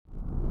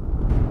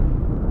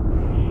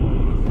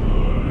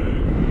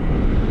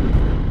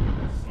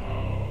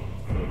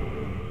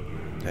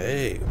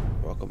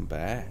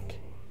back.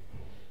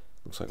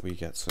 Looks like we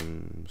got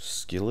some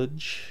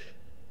skillage.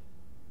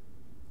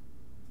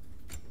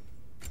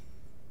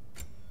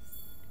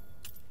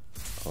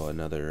 Oh,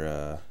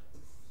 another,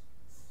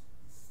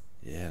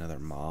 yeah, another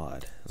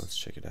mod. Let's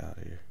check it out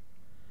here.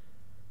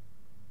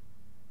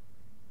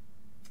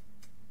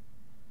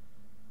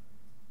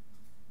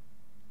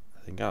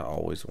 I think I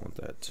always want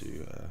that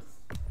to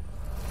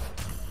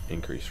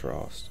increase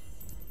frost.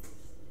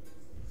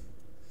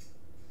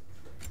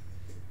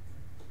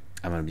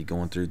 I'm going to be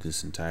going through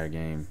this entire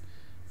game,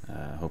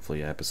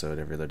 hopefully an episode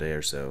every other day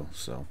or so.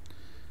 So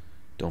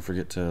don't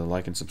forget to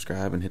like and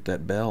subscribe and hit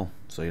that bell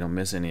so you don't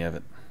miss any of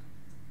it.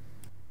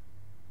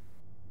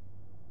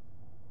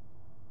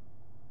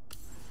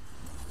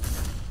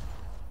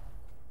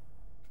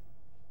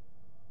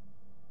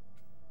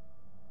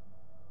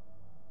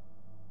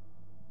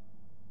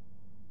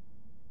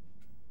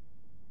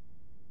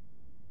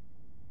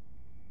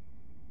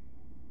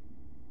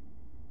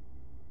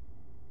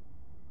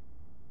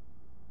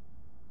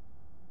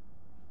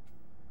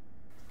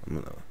 I'm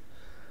gonna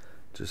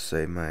just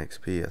save my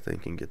XP, I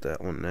think, and get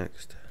that one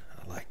next.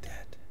 I like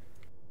that.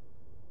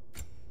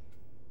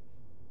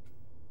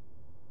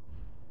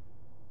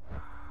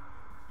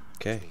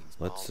 Okay,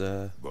 let's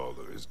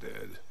Balder is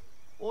dead.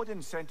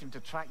 Odin sent him to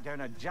track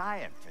down a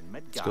giant in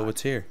Midgard. Let's go with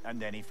Tyr. And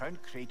then he found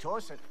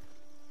Kratos.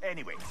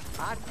 Anyway,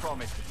 I'd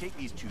promised to take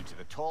these two to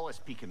the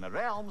tallest peak in the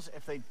realms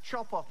if they'd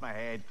chop off my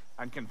head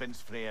and convince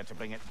Freya to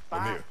bring it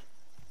back. Amir,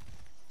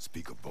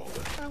 speak of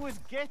Balder. I was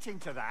getting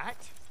to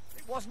that.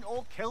 It wasn't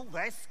all kill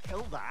this,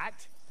 kill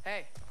that.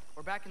 Hey,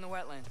 we're back in the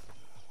wetlands.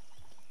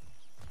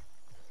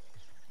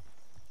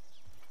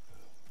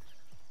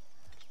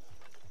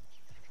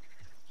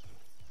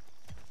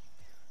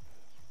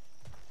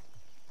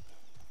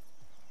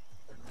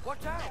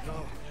 Watch out!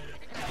 No.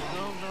 No.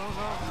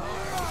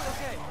 It's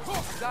okay.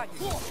 I got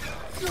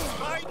you.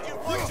 Mind you,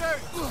 watch out!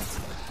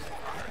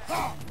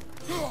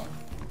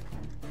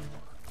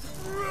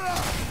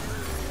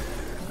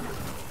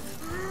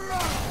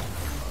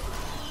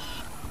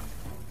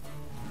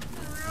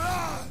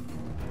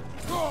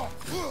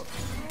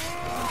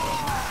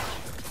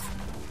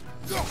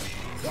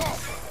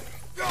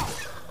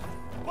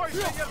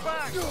 Hoist your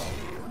back!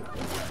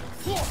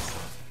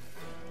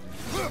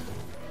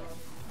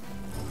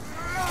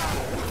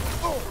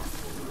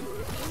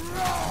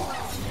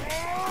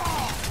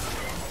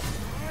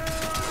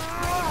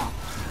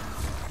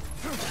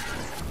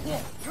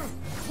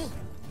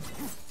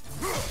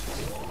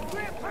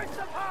 We're pushed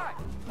up high!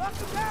 Knock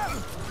him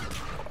down!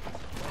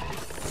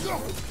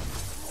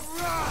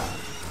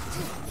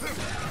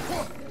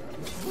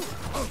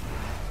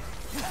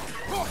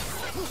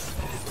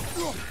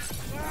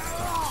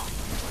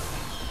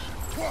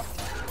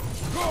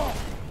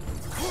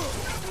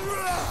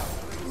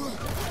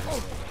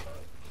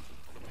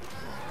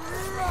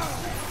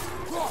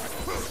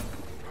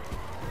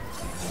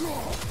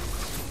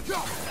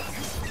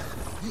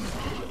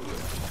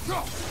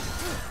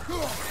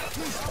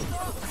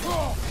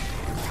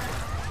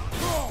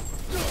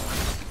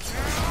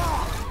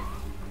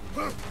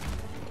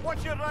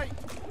 Watch your right!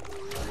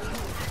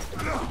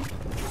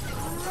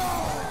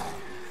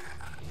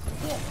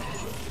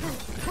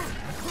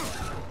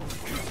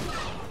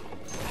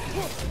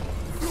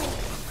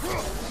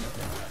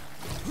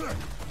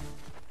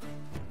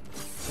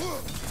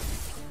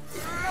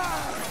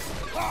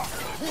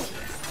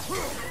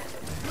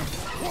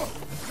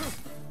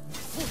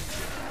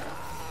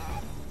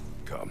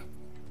 Come.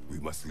 We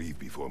must leave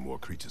before more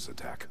creatures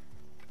attack.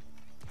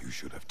 You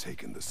should have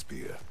taken the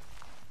spear.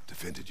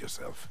 Defended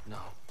yourself. No.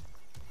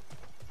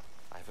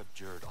 I've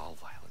abjured all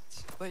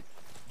violence. But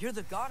you're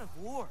the god of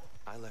war.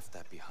 I left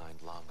that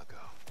behind long ago.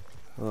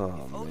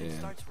 Oh, If Odin man.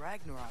 starts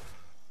Ragnarok,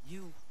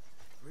 you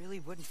really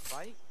wouldn't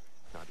fight?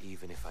 Not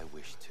even if I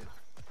wished to.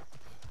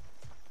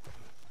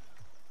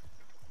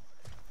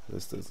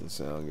 This doesn't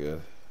sound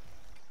good.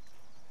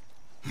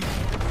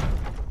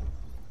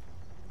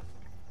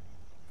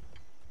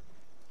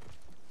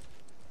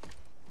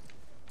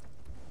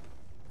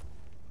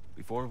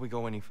 Before we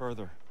go any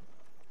further,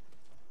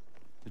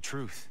 the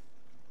truth.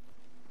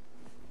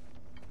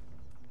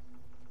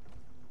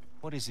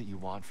 What is it you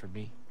want from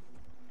me?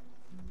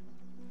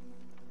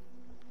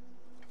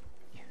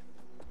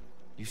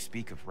 You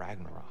speak of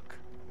Ragnarok.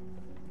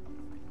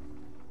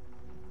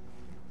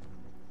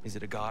 Is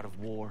it a god of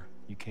war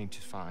you came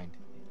to find?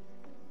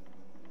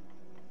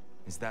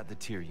 Is that the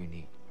Tyr you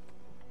need?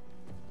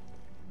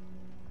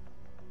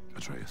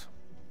 Atreus.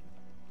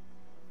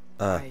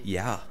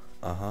 Yeah.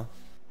 Uh-huh.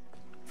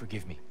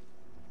 Forgive me.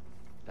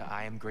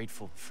 I am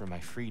grateful for my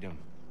freedom.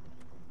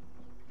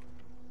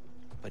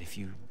 But if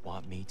you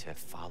want me to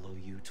follow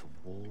you to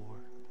war,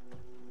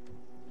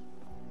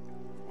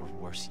 or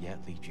worse yet,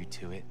 lead you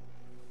to it,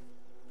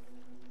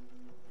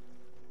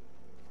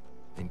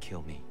 then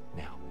kill me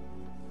now.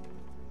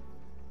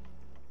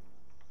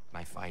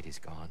 My fight is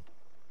gone.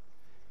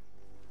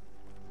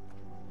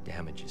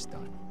 Damage is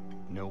done.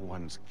 No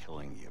one's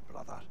killing you,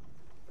 brother.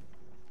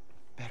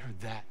 Better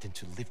that than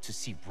to live to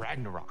see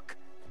Ragnarok.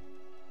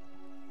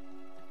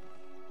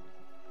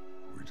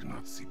 We do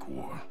not seek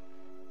war.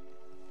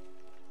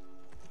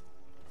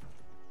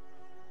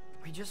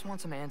 We just want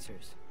some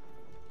answers.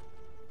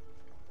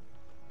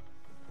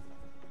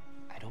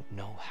 I don't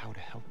know how to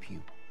help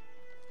you.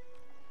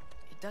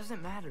 It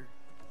doesn't matter.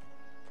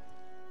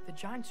 The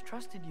Giants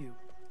trusted you.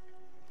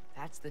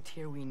 That's the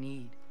Tyr we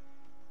need.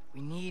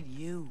 We need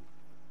you.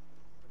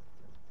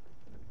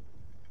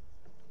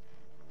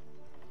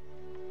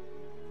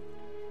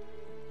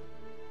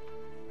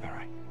 All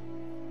right.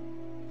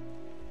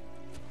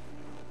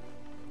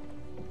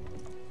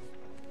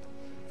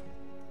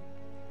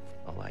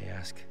 All I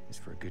ask is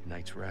for a good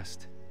night's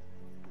rest.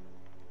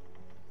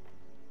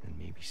 And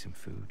maybe some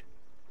food.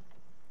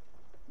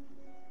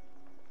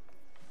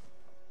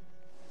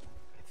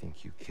 I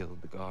think you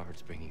killed the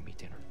guards bringing me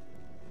dinner.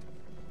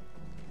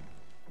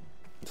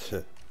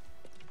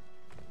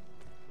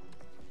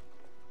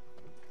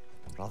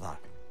 Brother,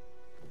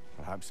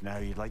 perhaps now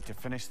you'd like to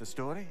finish the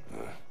story?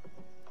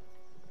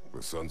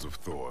 The sons of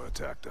Thor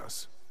attacked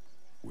us.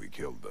 We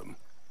killed them.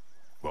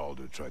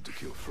 Baldur tried to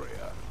kill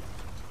Freya.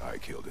 I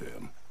killed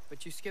him.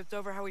 But you skipped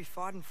over how we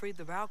fought and freed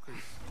the Valkyries.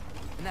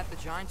 And that the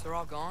Giants are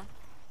all gone.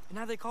 And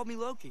now they called me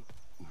Loki.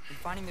 And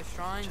finding the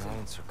shrines.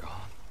 Giants are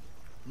gone.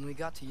 When we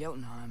got to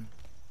Jotunheim,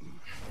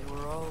 they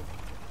were all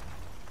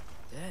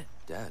dead.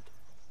 Dead?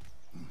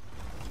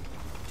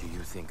 Do you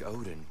think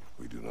Odin...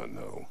 We do not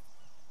know.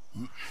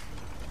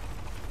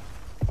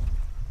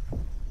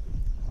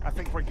 I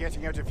think we're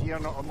getting out of here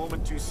not a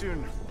moment too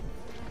soon.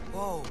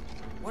 Whoa,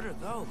 what are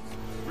those?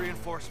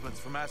 Reinforcements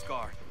from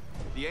Asgard.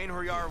 The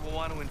Einherjar will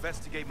want to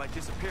investigate my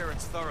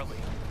disappearance thoroughly.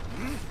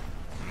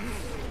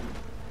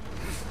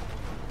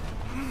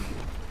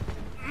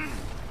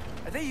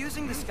 Are they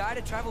using the sky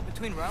to travel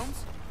between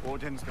realms?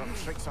 Odin's got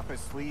tricks up his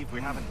sleeve we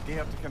haven't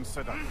dared to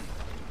consider.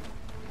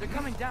 They're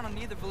coming down on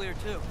Nidavellir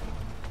too.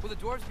 Will the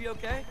dwarves be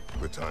okay?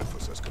 The time for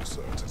such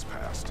concerns has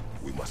passed.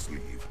 We must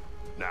leave.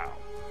 Now.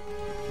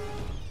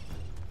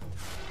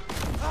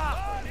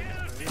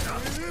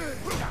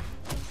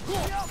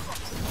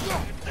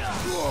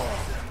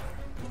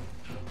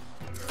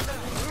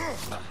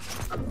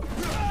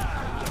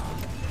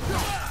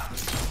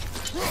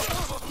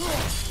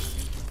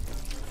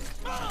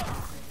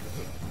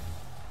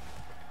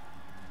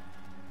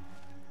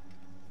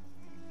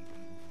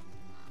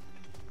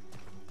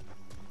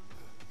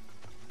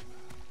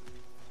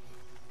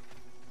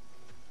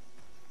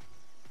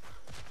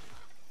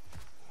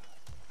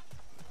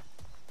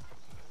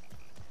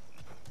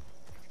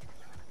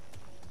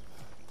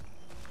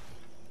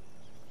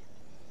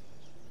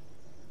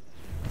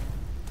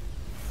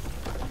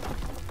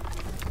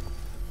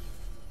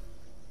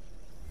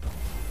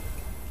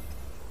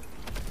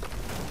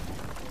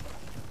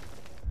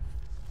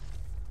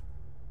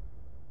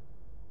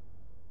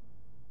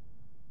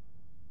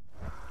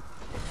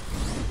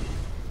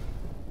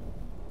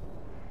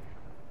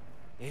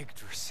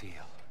 Yggdrasil.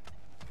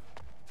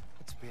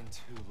 It's been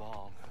too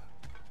long.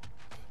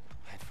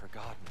 I'd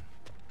forgotten.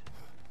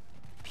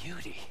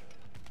 Beauty.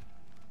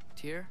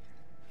 Tyr,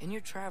 in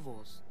your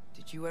travels,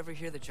 did you ever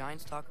hear the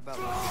Giants talk about...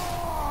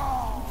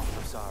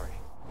 I'm sorry.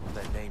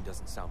 That name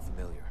doesn't sound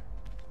familiar.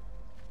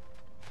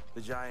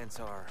 The Giants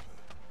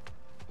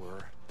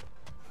were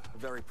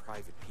very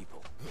private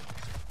people.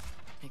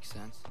 Makes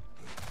sense.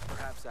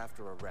 Perhaps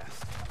after a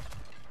rest.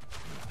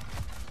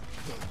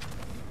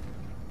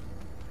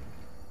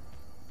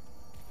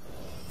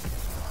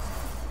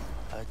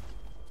 A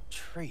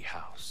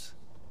treehouse.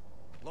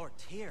 Lord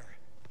Tyr,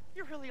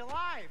 you're really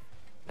alive.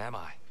 Am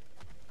I?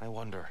 I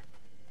wonder.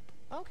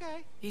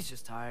 Okay. He's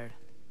just tired.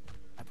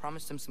 I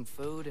promised him some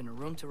food and a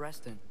room to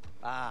rest in.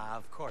 Ah,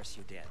 of course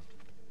you did.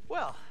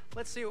 Well,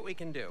 let's see what we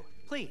can do.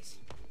 Please,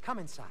 come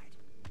inside.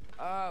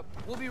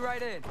 We'll be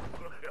right in.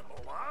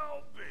 Well,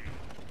 I'll be.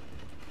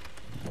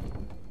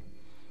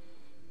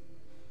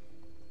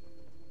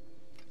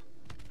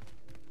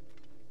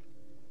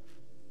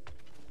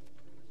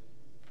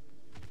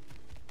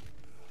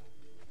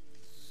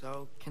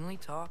 So, can we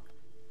talk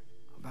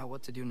about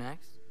what to do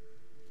next?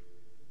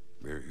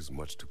 There is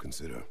much to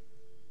consider.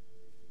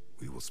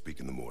 We will speak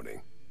in the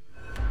morning.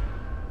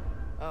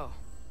 Oh,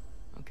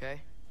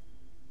 okay.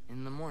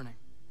 In the morning.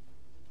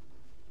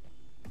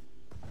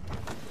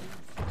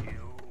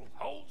 Still.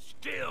 Hold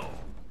still.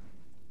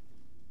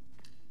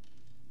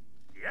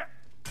 Yep.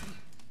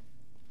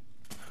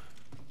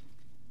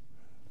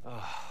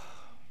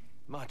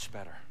 Much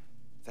better.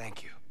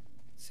 Thank you.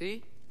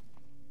 See?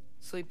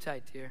 Sleep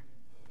tight, Tyr.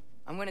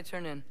 I'm gonna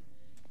turn in.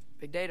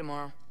 Big day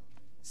tomorrow.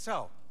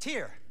 So,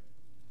 Tyr.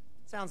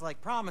 Sounds like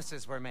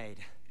promises were made.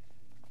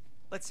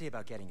 Let's see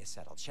about getting you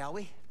settled, shall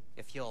we?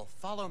 If you'll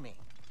follow me.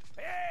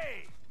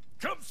 Hey!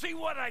 Come see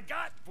what I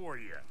got for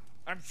you.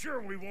 I'm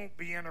sure we won't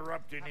be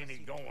interrupting Have a any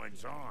seat,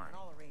 goings-on. And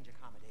I'll arrange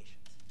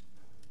accommodations.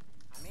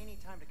 I may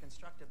need time to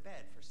construct a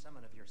bed for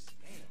someone of your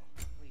scale.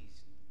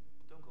 Please,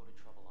 don't go to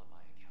trouble on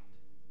my account.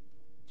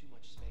 Too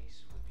much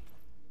space would be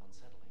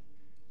unsettling.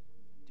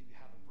 Do you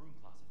have a broom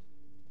closet?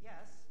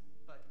 Yes,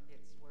 but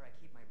it's where I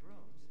keep my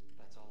brooms.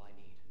 That's all I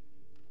need.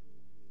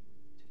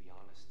 To be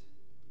honest,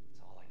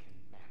 it's all I can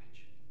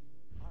manage.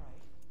 All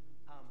right.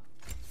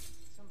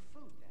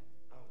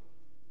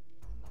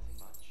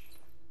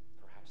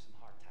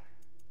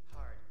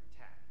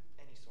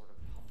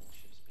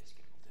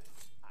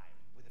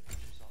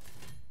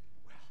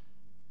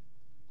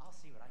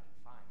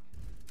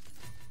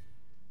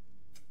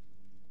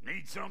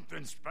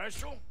 something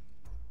special?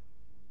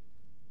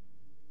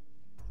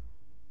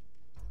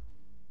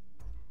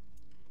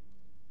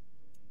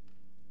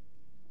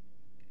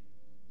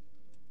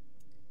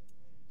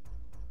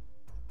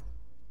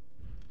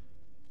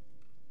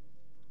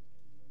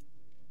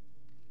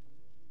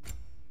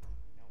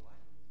 You know what?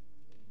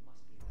 It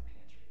must be in the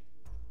pantry.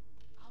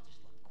 I'll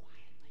just look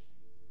quietly.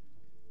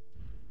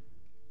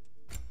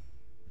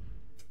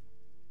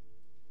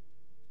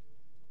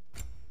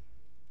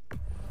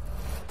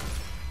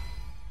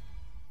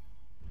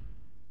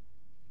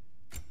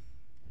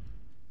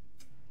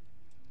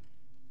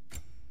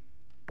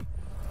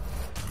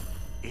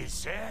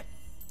 Is that?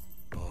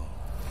 Oh.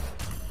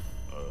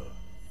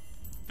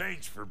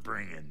 Thanks for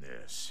bringing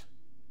this.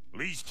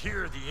 Least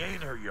here the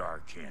Einherjar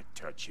can't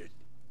touch it.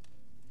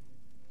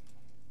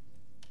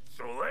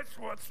 So that's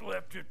what's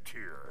left of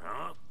Tyr,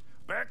 huh?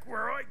 Back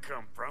where I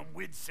come from,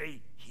 we'd say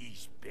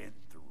he's been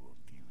through a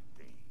few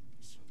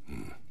things.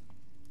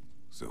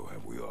 So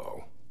have we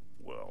all.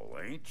 Well,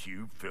 ain't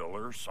you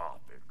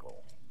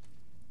philosophical?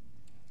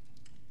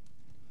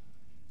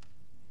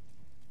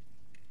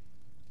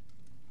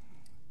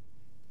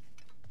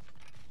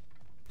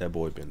 That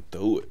boy been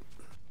through it.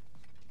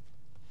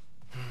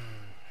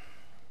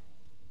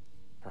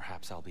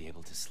 Perhaps I'll be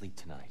able to sleep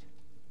tonight.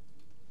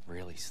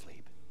 Really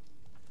sleep.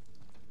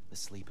 The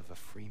sleep of a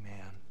free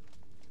man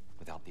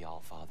without the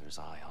Allfather's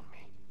eye on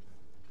me.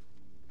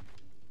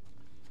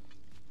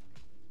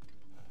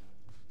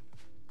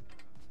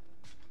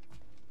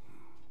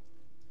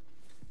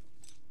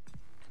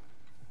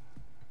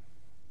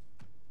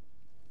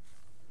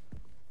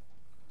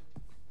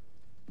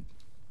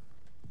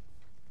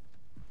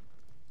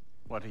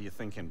 What are you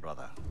thinking,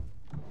 brother?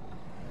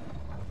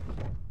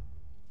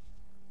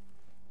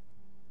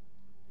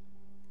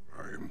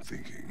 I am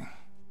thinking.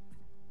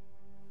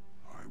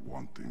 I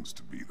want things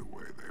to be the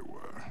way they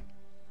were.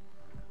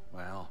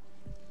 Well,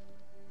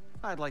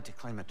 I'd like to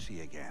climb a tree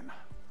again.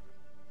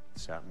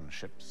 Certain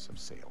ships have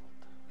sailed.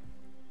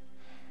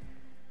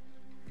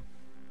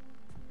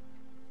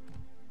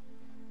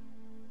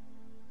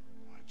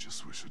 I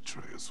just wish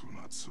Atreus were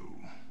not so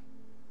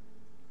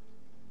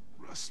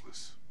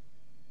restless.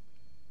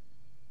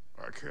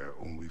 I care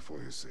only for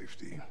his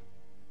safety.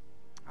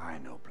 I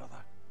know,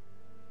 brother.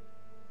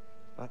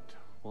 But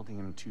holding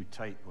him too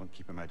tight won't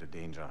keep him out of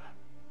danger.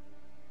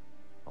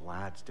 The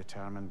lad's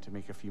determined to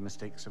make a few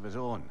mistakes of his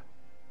own.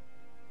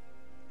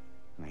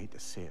 And I hate to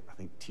say it, I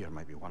think Tyr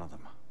might be one of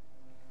them.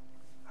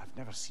 I've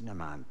never seen a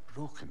man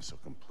broken so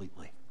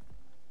completely.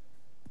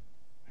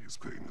 His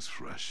pain is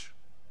fresh.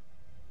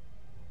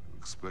 You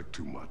expect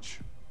too much.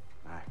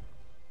 Aye,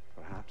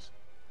 perhaps.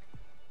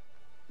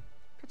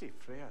 Pity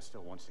Freya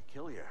still wants to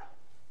kill you.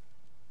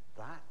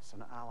 That's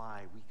an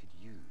ally we could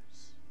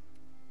use.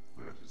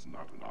 That is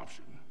not an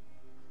option.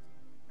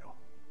 No,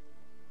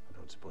 I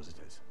don't suppose it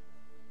is.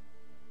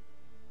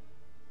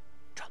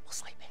 Trouble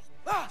sleeping.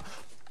 Ah!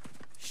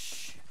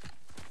 Shh!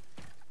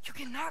 You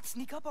cannot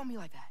sneak up on me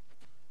like that.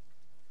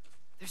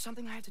 There's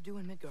something I have to do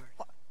in Midgard.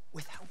 What?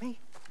 Without me?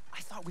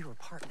 I thought we were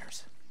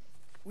partners.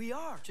 We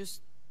are,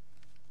 just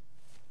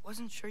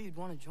wasn't sure you'd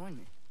want to join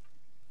me.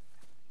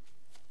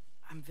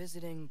 I'm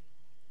visiting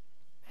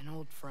an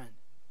old friend.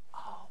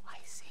 Oh, I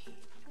see.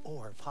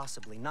 Or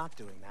possibly not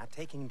doing that,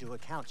 taking into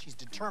account she's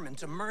determined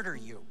to murder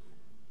you.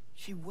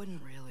 She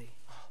wouldn't really.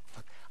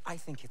 Look, I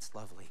think it's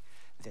lovely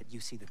that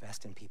you see the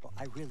best in people.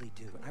 I really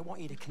do. And I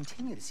want you to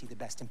continue to see the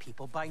best in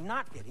people by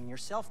not getting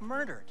yourself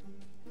murdered.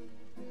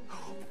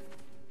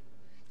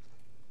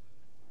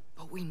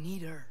 But we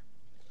need her.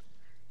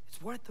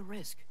 It's worth the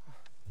risk.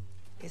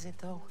 Is it,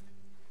 though?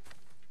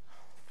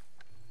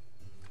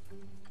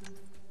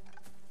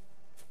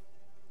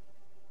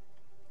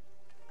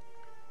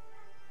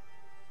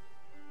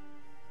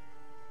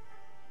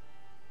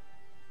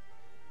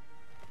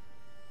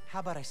 How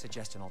about I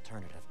suggest an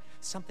alternative?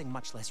 Something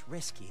much less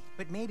risky,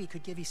 but maybe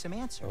could give you some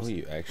answers. Oh,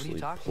 you actually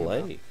talking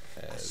play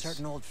A as...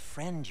 certain old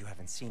friend you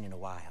haven't seen in a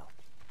while.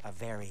 A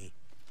very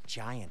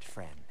giant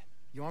friend.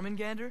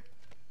 Jormungandr?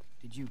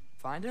 Did you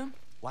find him?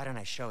 Why don't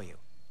I show you?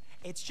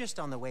 It's just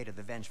on the way to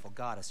the vengeful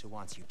goddess who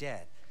wants you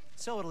dead.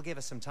 So it'll give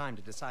us some time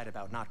to decide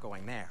about not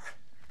going there.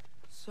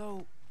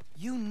 So,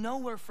 you know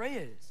where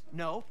Freya is?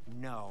 No.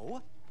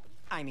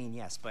 I mean,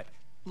 yes, but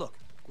look,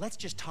 let's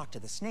just talk to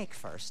the snake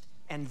first,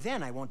 and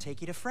then I won't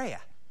take you to Freya.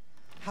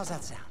 How's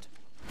that sound?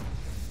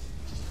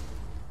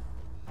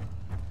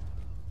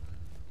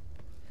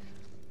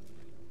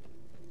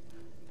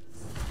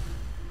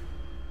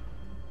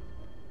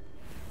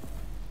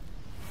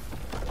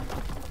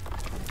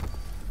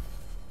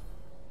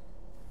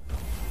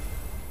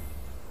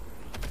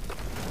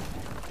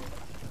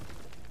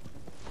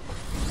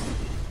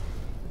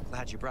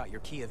 Glad you brought your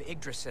key of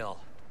Yggdrasil.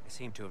 I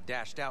seem to have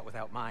dashed out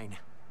without mine.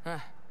 Huh.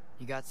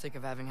 You got sick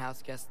of having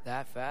house guests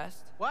that fast?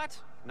 What?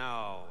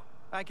 No.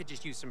 I could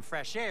just use some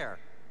fresh air,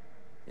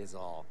 is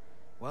all.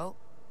 Well,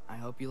 I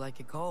hope you like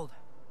it cold.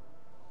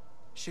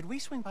 Should we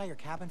swing by your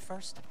cabin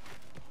first?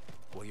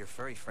 Will your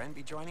furry friend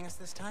be joining us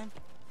this time?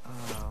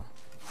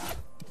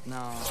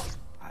 No.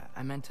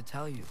 I meant to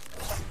tell you.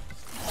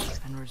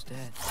 Fenrir's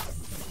dead.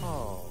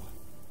 Oh.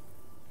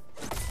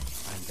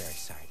 I'm very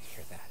sorry to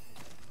hear that.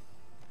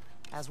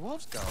 As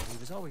wolves go, he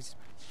was always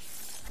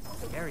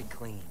very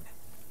clean.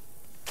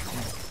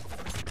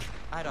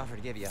 I'd offer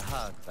to give you a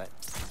hug, but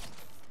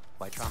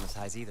why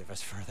traumatize either of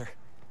us further?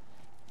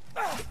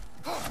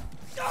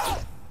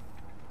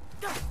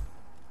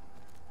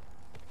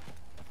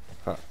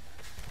 Huh.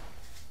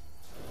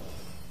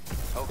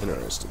 Okay.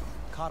 Interesting.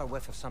 Caught a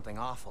whiff of something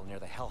awful near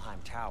the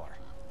Helheim Tower.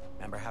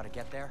 Remember how to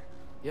get there?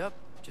 Yep,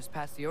 just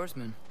past the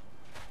oarsman.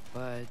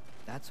 But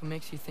that's what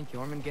makes you think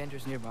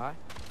Jormungandr's nearby?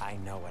 I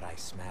know what I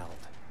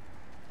smelled.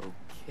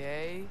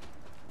 Okay.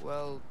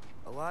 Well,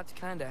 a lot's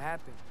kinda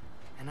happened,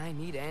 and I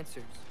need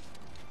answers.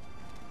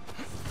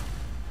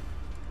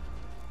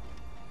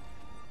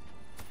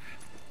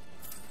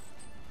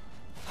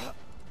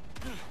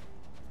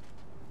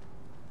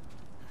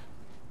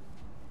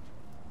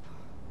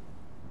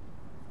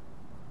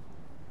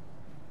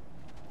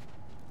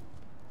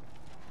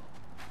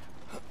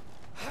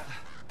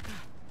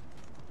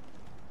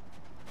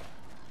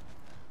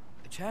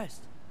 A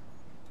chest.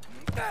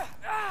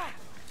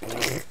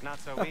 Not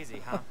so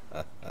easy, huh?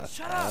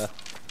 Shut up!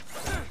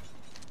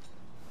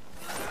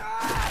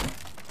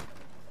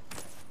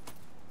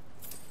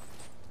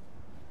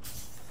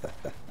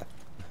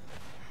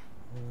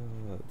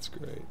 That's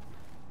great.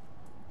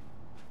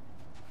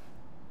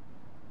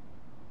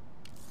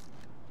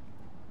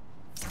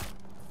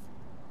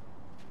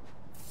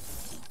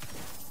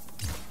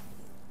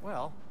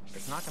 Well,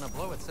 it's not gonna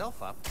blow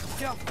itself up.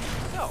 Yeah.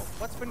 So,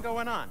 what's been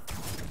going on?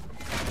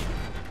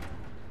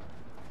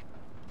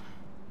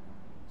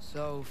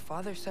 So,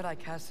 Father said I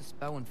cast a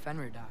spell when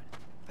Fenrir died,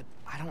 but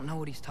I don't know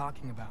what he's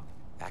talking about.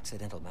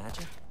 Accidental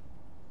magic?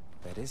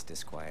 That is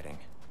disquieting.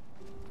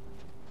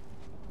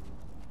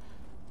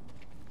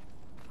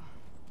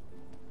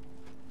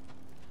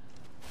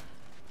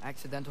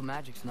 Accidental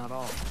magic's not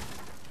all.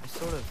 I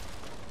sort of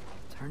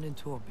turned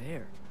into a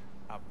bear.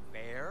 A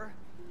bear?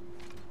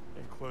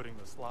 Including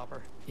the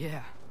slobber?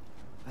 Yeah,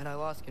 but I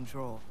lost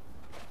control.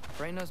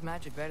 Frey knows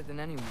magic better than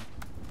anyone.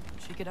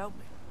 She could help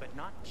me. But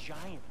not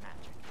giant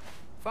magic.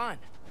 Fine.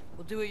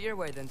 We'll do it your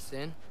way then,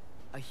 Sin.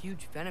 A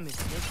huge venomous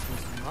snake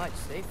seems much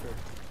safer.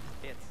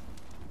 It's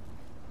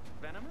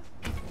venomous?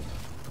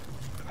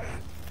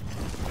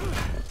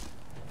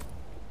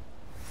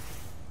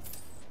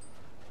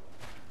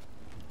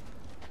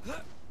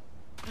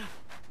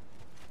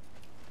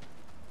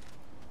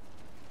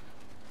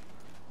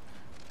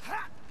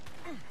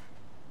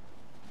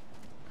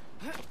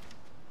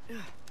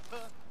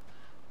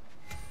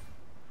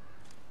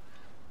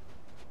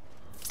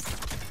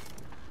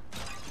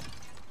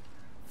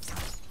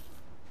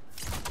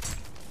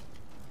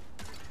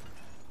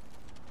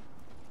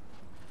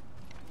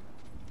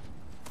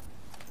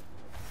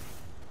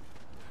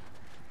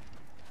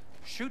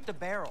 Shoot the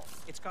barrel.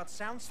 It's got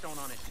soundstone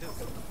on it, too.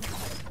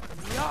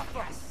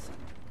 Yes!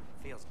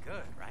 Feels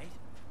good, right?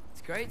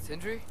 It's great,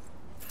 Sindri.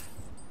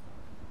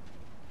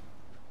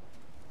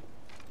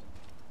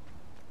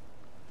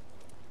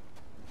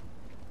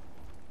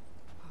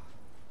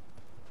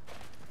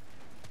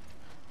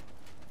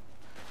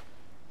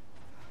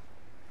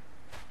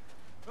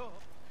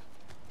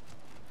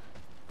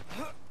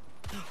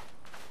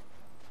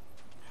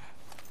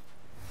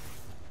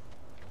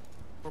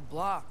 We're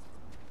blocked.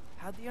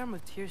 How'd the Arm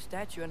of Tyr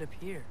statue end up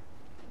here?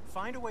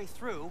 Find a way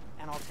through,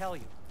 and I'll tell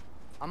you.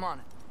 I'm on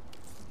it.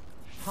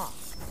 Huh.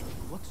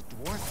 Looks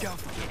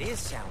dwarven. It is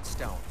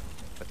soundstone,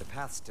 but the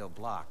path's still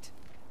blocked.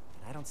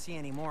 And I don't see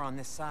any more on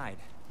this side.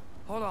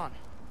 Hold on.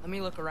 Let me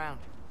look around.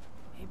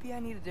 Maybe I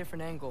need a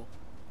different angle.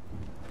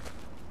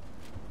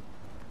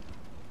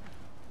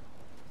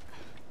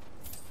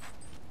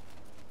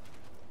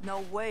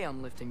 No way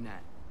I'm lifting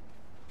that.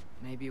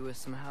 Maybe with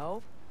some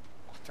help?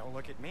 Don't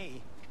look at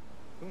me.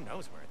 Who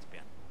knows where it's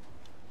been?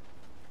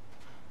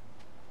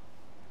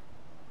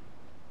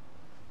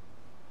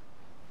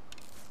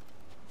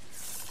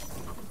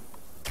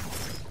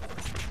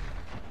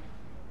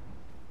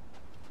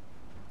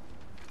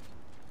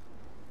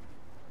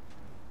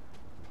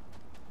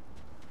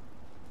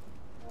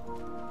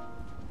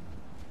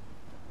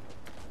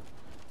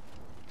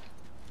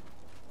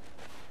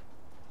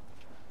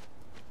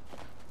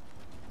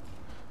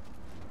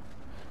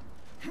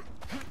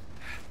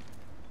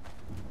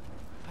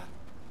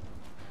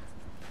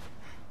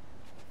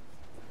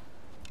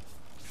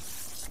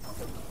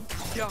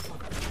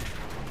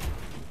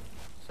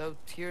 So,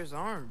 Tyr's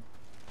arm.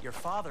 Your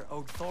father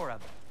owed Thor a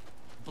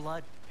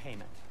blood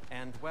payment.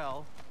 And,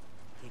 well,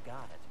 he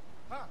got it.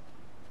 Huh.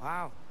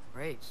 Wow,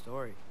 great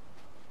story.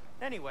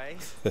 Anyway,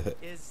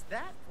 is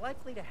that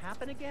likely to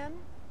happen again?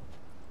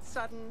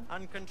 Sudden,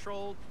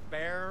 uncontrolled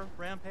bear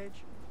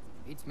rampage?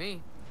 Beats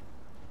me.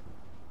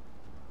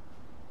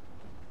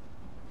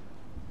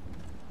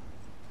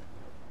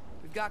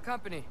 We've got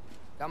company.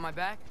 Got my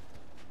back?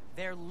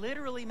 They're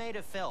literally made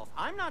of filth.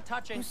 I'm not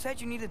touching... Who said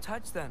you need to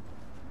touch them?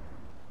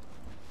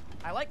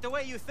 I like the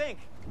way you think.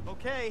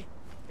 Okay,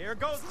 here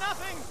goes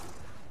nothing!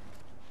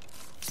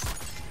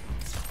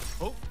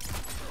 Oh.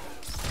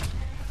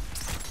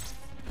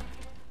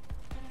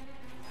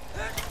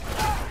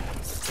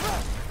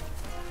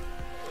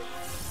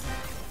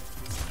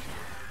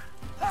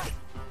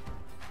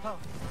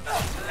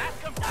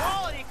 That's some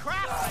quality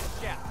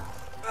craftsmanship!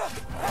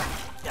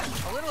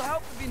 A little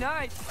help would be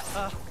nice.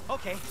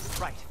 Okay,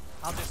 right.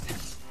 I'll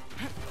just...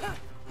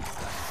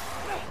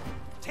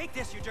 Take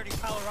this, you dirty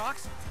pile of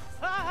rocks!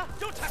 Ah,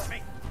 don't touch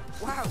me!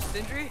 Wow,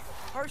 Sindri,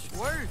 harsh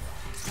words.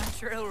 Not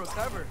sure he'll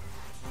recover.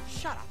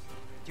 Shut up.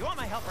 Do you want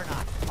my help or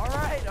not? All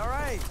right, all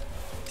right.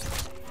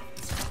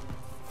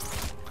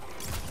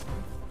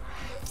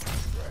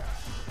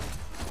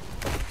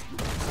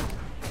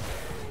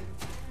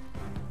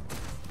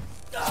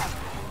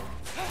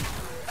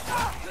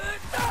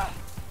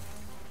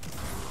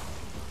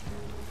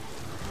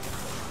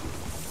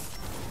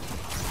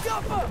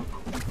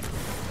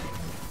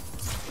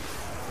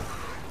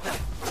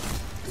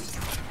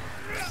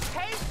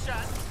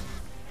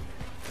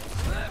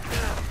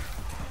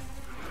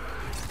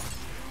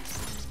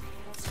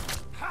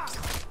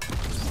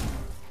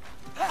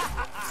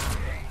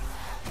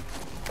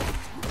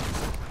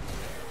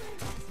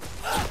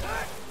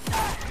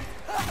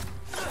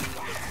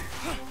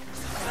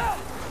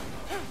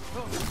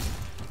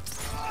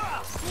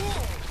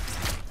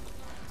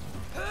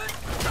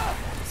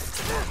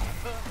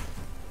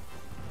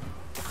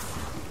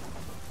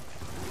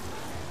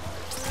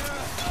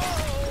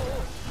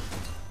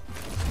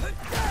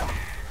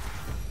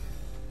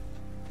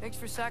 Thanks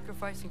for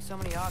sacrificing so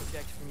many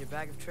objects from your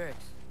bag of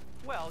tricks.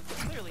 Well, you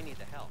clearly need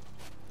the help.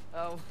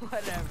 Oh,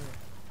 whatever.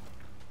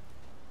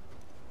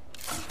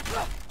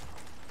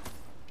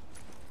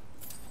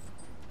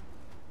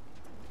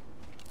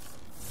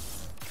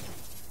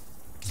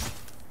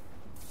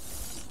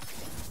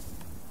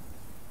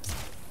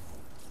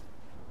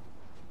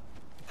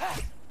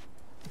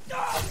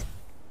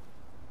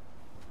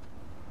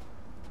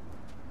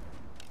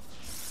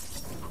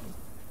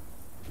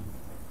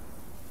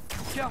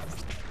 Jump!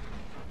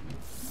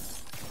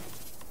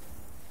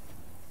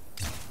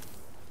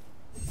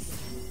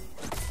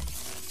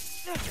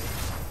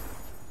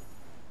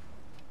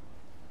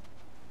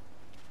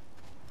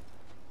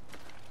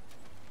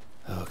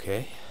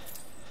 Okay.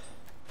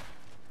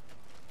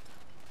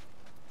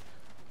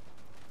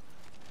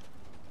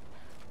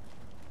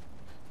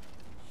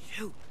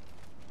 Shoot!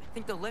 I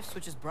think the lift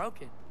switch is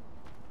broken.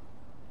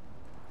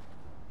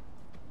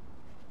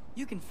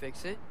 You can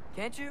fix it,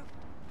 can't you?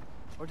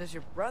 Or does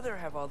your brother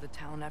have all the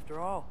talent after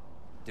all?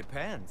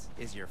 Depends.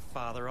 Is your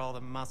father all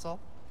the muscle?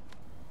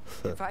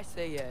 If I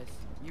say yes,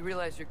 you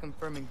realize you're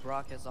confirming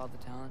Brock has all the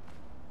talent?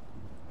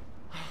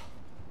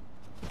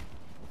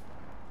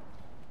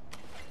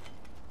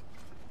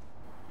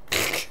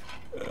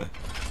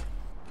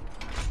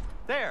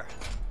 There!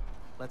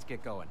 Let's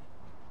get going.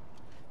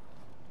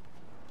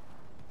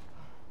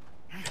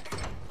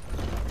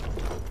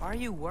 Why are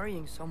you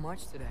worrying so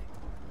much today?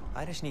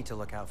 I just need to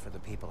look out for the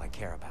people I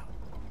care about.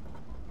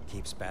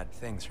 Keeps bad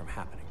things from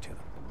happening to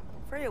them.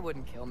 Freya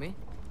wouldn't kill me.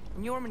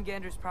 And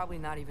Jormungandr's probably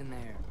not even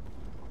there.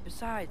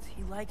 Besides,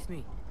 he likes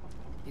me.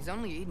 He's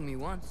only eaten me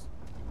once.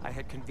 I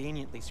had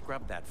conveniently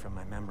scrubbed that from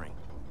my memory.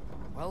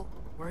 Well,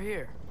 we're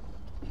here.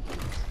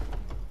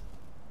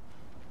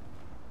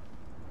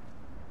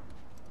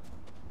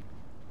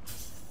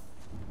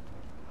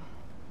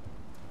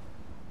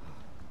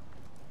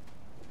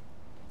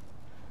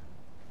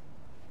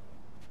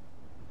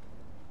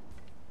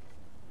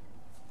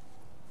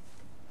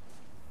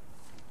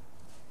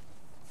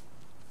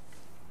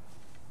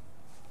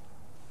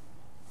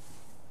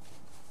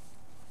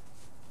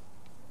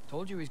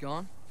 Told you he's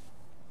gone.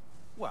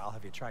 Well,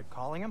 have you tried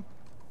calling him?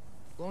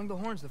 Blowing the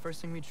horn's the first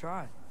thing we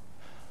tried.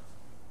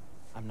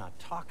 I'm not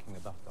talking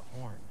about the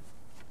horn.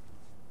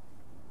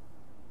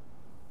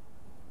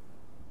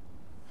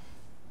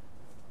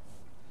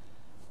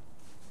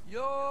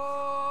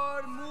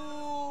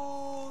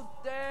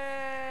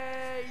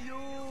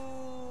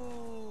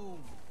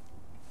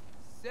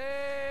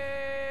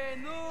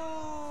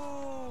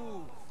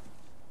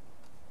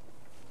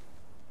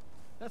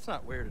 That's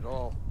not weird at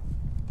all.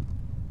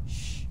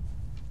 Shh.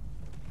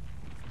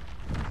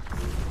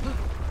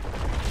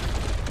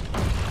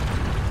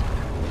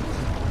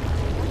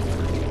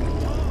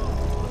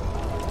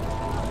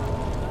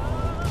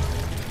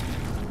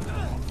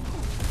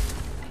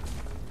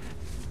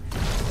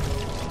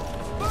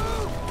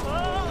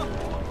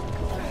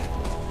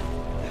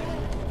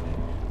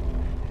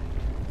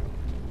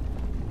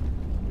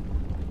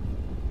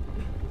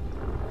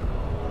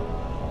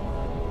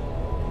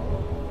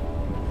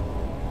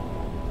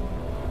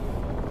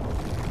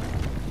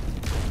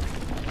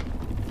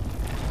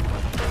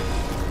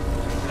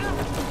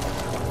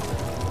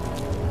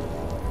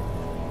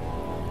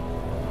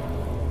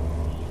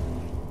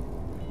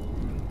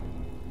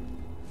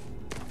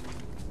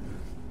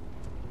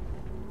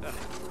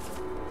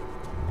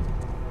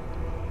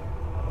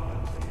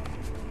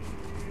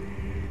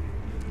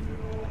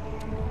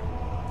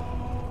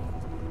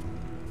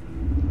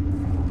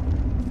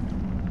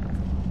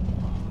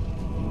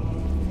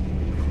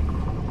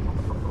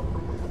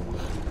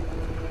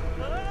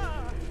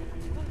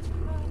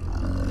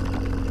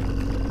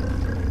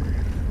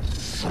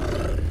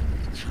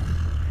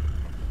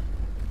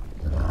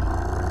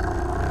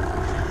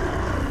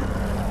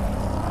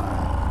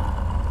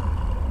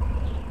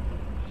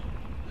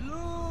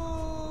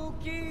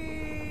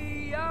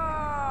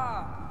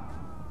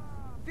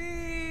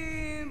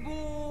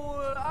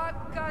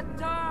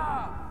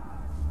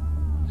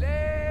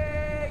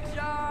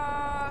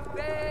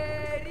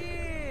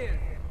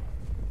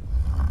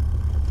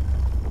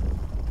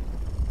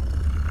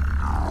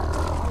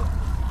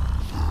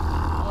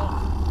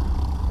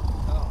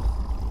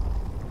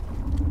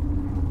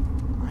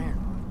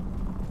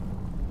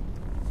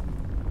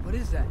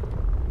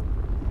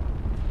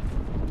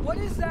 What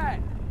is that?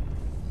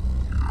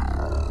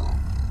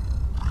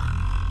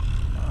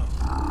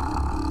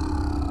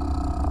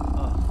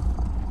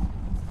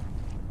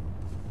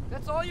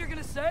 That's all you're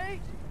gonna say?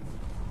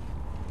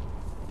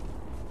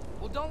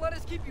 Well, don't let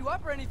us keep you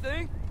up or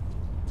anything.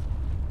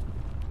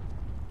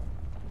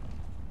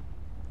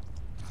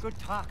 Good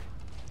talk.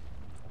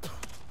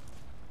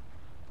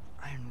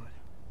 Ironwood.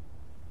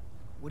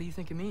 What do you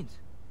think it means?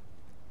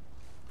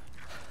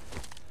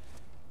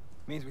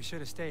 Means we should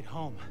have stayed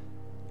home.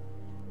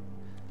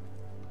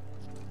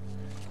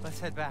 Let's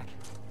head back.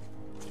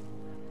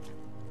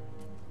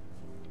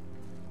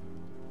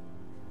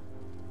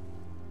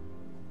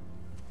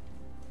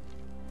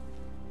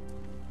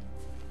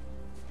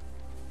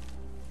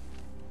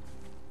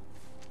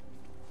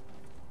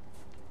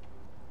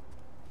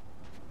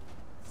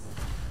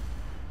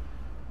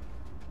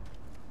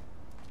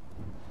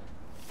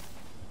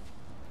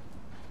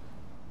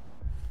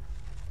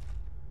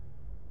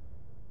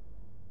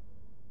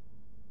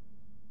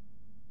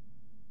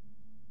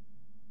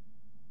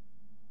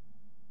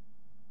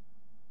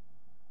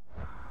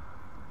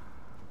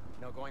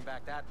 No going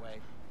back that way,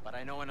 but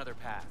I know another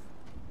path.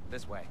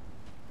 This way.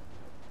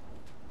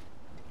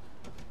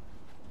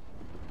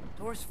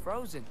 Door's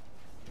frozen.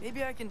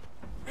 Maybe I can...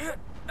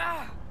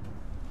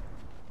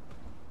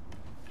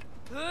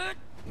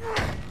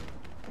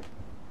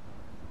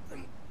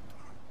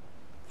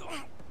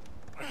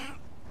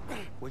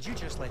 Would you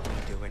just let me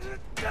do it?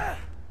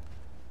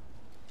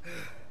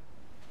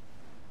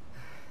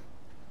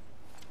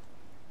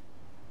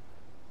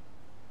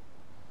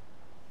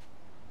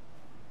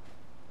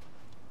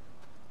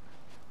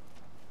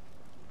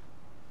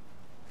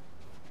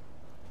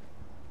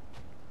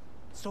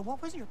 So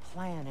what was your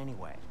plan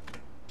anyway?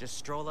 Just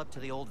stroll up to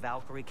the old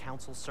Valkyrie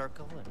Council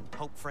circle and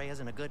hope Freya's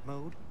in a good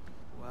mood?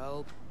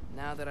 Well,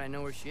 now that I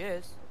know where she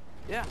is,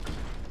 yeah,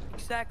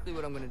 exactly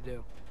what I'm gonna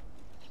do.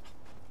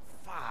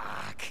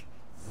 Fuck.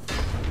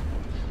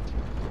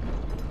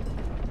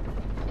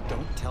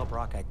 Don't tell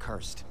Brock I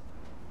cursed.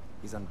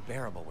 He's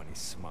unbearable when he's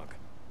smug.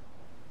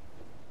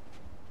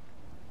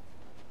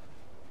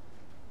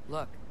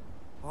 Look,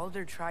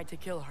 Baldur tried to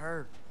kill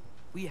her.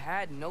 We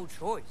had no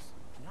choice.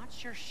 I'm not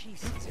sure she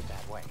sees it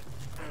that way.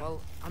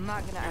 Well, I'm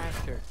not gonna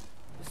ask her.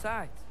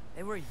 Besides,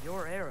 they were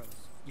your arrows.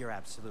 You're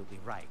absolutely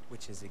right,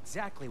 which is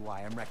exactly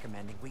why I'm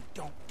recommending we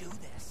don't do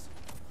this.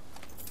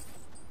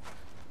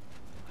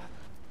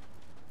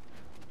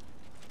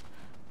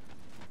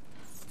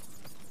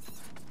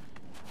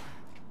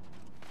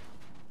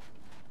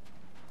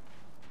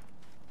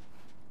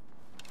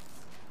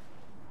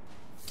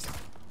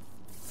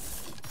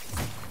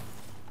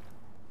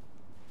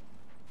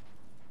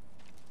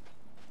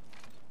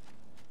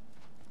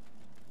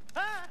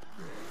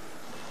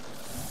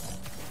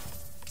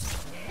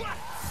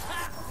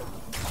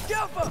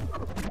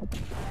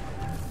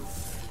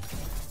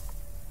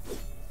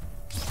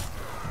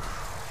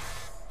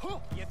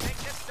 You think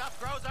this stuff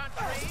grows on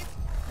trees?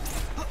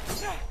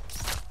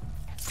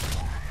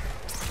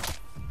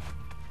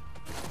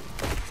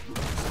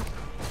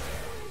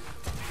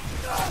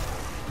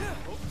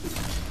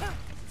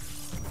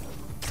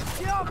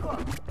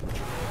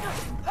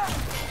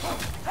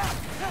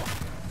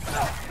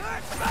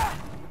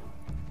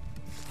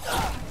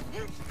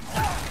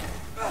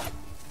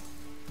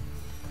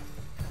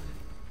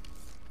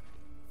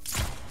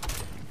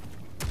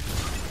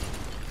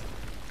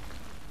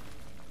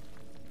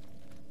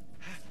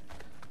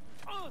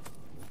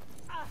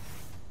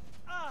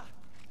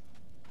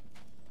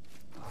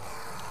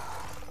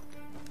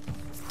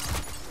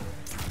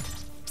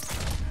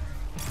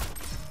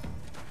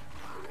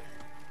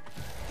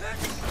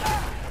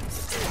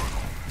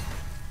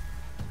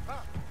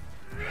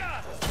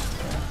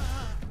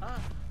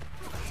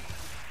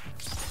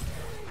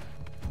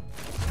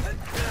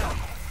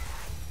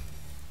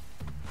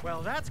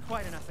 Well, that's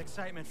quite enough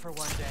excitement for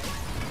one day.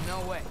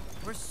 No way.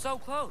 We're so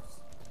close.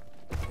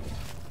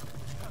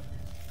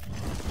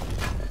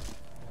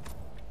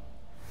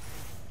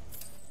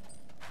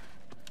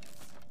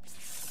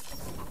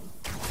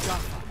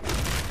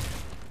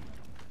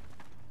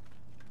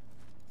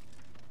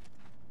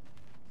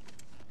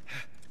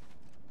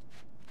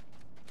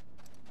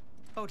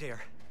 Oh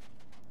dear.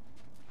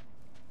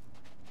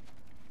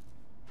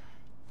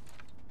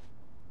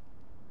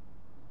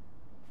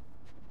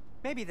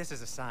 Maybe this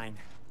is a sign.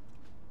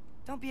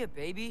 Don't be a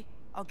baby.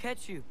 I'll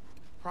catch you.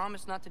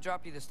 Promise not to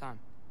drop you this time.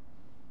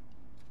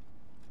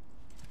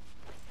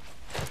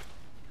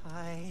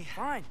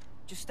 Fine.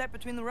 Just step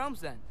between the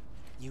realms then.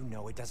 You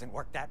know it doesn't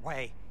work that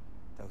way.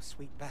 Though,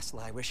 sweet Bessel,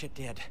 I wish it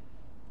did.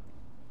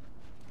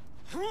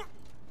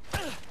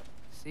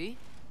 See?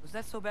 Was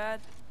that so bad?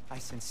 I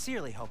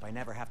sincerely hope I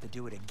never have to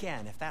do it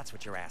again, if that's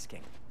what you're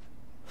asking.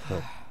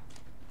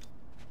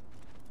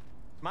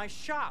 My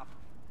shop!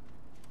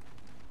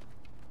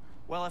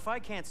 Well, if I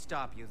can't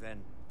stop you,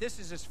 then this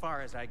is as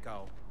far as I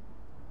go.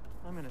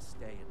 I'm gonna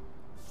stay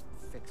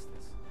and fix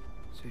this.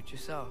 Suit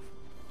yourself.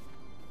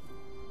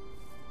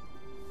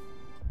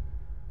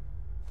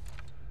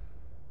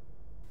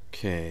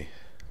 Okay,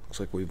 Looks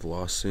like we've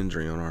lost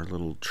Sindri on our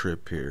little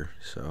trip here,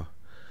 so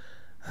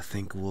I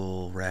think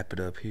we'll wrap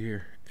it up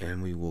here,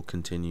 and we will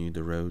continue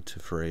the road to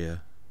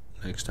Freya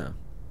next time.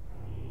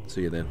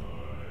 See you then.